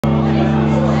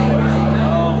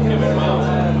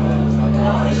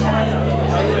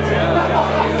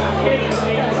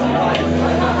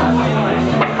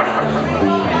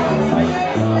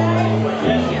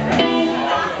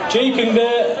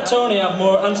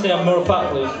have more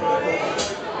fat, please.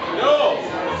 No!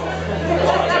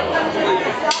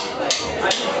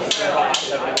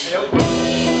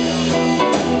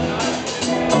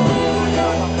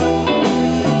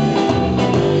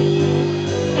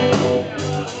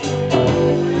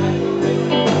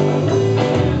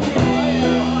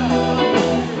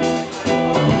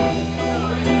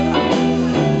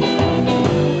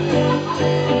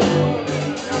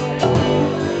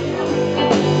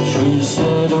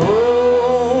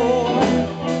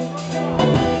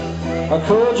 I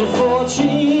called you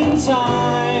 14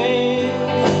 times,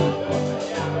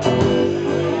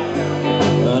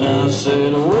 and I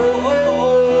said, whoa,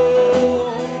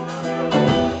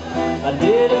 I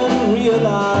didn't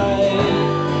realize.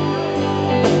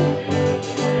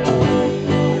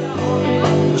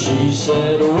 She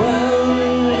said,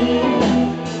 when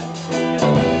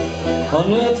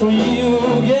on earth will you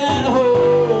get home?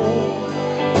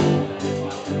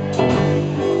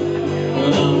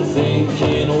 And I'm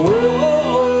thinking, whoa,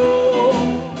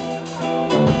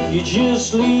 you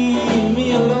just leave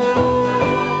me alone.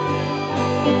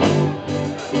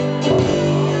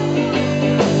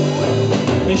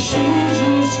 And she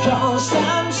just can't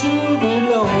stand to be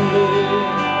lonely,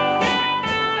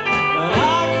 and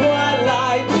I quite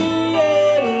like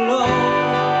being alone.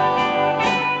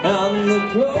 And the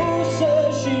closer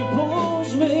she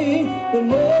pulls me, the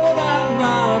more that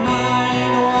my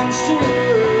mind wants to go.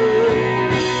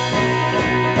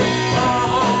 I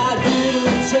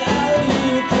didn't tell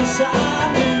you 'cause I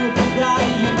knew that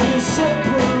you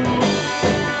disapprove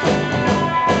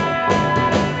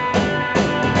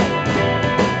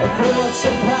of what's a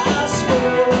past for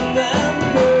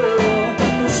remember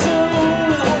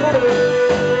soon away.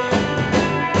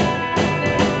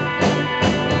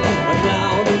 And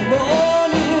now the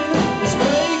morning is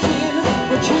breaking,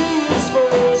 the keys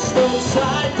first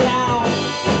upside down,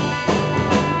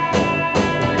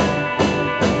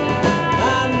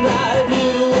 and I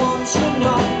didn't want to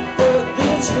knock, but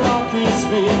this clock is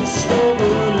being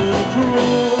stubborn and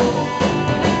cruel.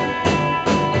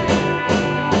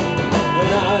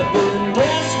 And I've been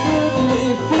desperately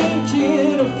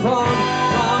thinking upon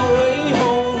my way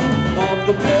home of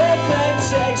the